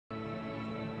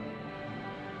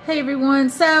Hey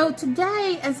everyone, so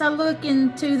today as I look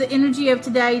into the energy of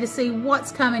today to see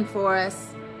what's coming for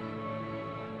us,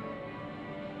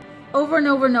 over and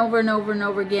over and over and over and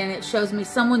over again it shows me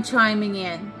someone chiming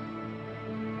in.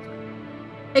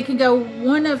 It can go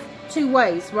one of two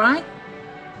ways, right?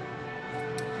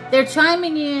 They're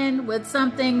chiming in with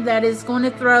something that is going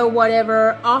to throw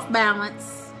whatever off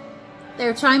balance.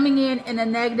 They're chiming in a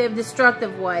negative,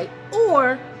 destructive way,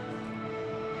 or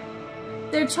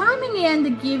they're chiming in to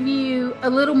give you a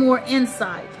little more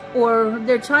insight, or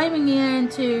they're chiming in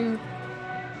to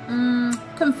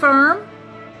confirm,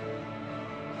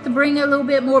 to bring a little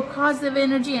bit more positive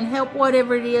energy and help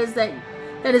whatever it is that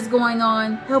is going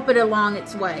on, help it along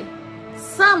its way.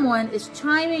 Someone is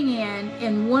chiming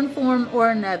in one form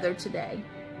or another today.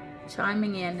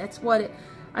 Chiming in, that's what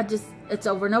it's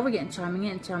over and over again, chiming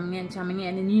in, chiming in, chiming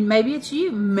in. And maybe it's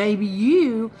you, maybe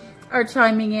you are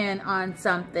chiming in on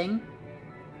something.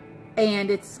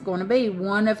 And it's going to be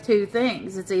one of two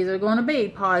things. It's either going to be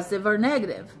positive or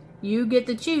negative. You get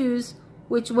to choose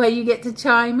which way you get to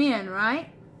chime in, right?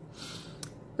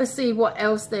 Let's see what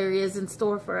else there is in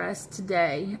store for us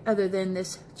today other than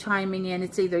this chiming in.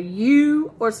 It's either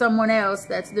you or someone else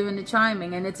that's doing the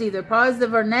chiming. And it's either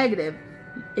positive or negative.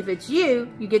 If it's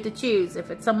you, you get to choose. If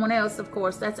it's someone else, of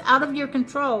course, that's out of your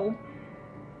control.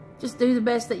 Just do the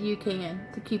best that you can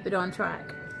to keep it on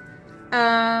track.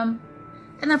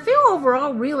 And I feel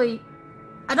overall really,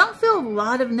 I don't feel a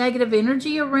lot of negative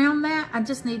energy around that. I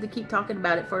just need to keep talking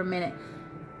about it for a minute.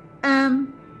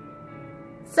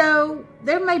 So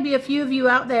there may be a few of you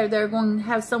out there that are going to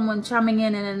have someone chiming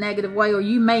in a negative way, or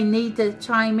you may need to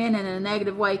chime in a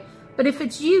negative way. But if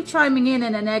it's you chiming in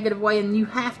a negative way and you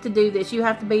have to do this, you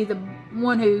have to be the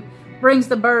one who brings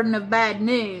the burden of bad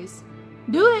news,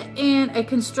 do it in a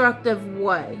constructive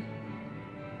way.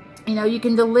 You know, you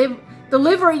can deliver.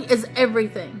 Delivery is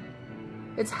everything.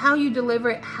 It's how you deliver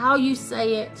it, how you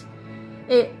say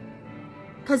it.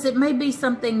 Because it may be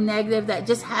something negative that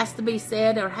just has to be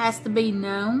said or has to be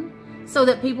known so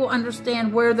that people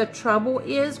understand where the trouble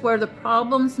is, where the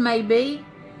problems may be.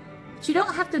 But you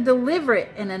don't have to deliver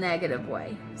it in a negative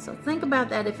way. So think about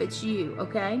that if it's you,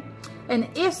 okay? And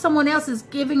if someone else is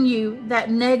giving you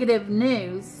that negative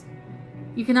news,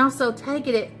 you can also take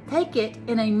it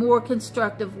in a more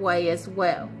constructive way as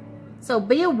well. So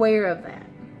be aware of that.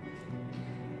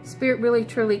 Spirit really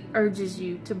truly urges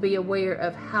you to be aware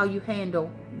of how you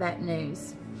handle that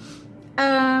news.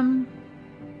 I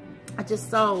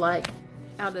just saw, like,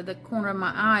 out of the corner of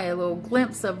my eye, a little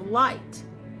glimpse of light.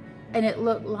 And it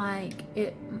looked like,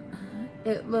 it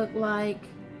looked like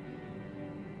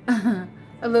a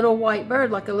little white bird,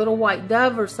 like a little white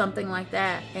dove or something like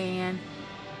that. And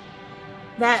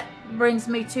that brings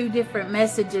me two different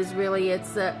messages, really.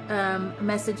 It's a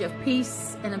message of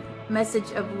peace and a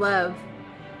message of love.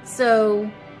 So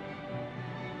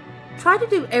try to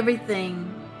do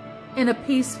everything in a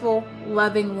peaceful,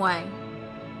 loving way.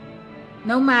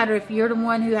 No matter if you're the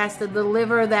one who has to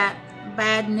deliver that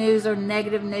bad news or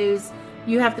negative news,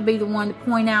 you have to be the one to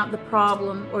point out the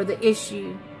problem or the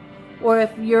issue. Or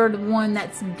if you're the one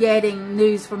that's getting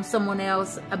news from someone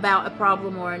else about a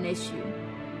problem or an issue.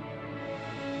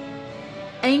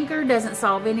 Anger doesn't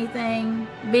solve anything.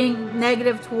 Being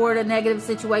negative toward a negative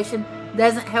situation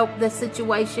doesn't help the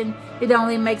situation. It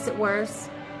only makes it worse.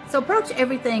 So approach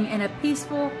everything in a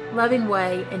peaceful, loving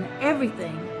way, and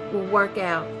everything will work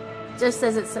out just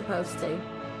as it's supposed to.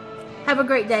 Have a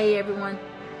great day, everyone.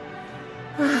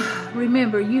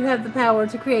 Remember, you have the power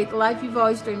to create the life you've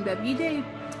always dreamed of. You do.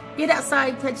 Get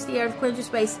outside, touch the earth, cleanse your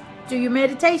space. Do your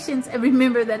meditations, and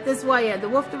remember that this way, the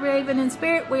Wolf, the Raven, and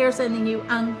Spirit, we are sending you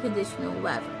unconditional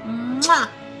love. Mwah!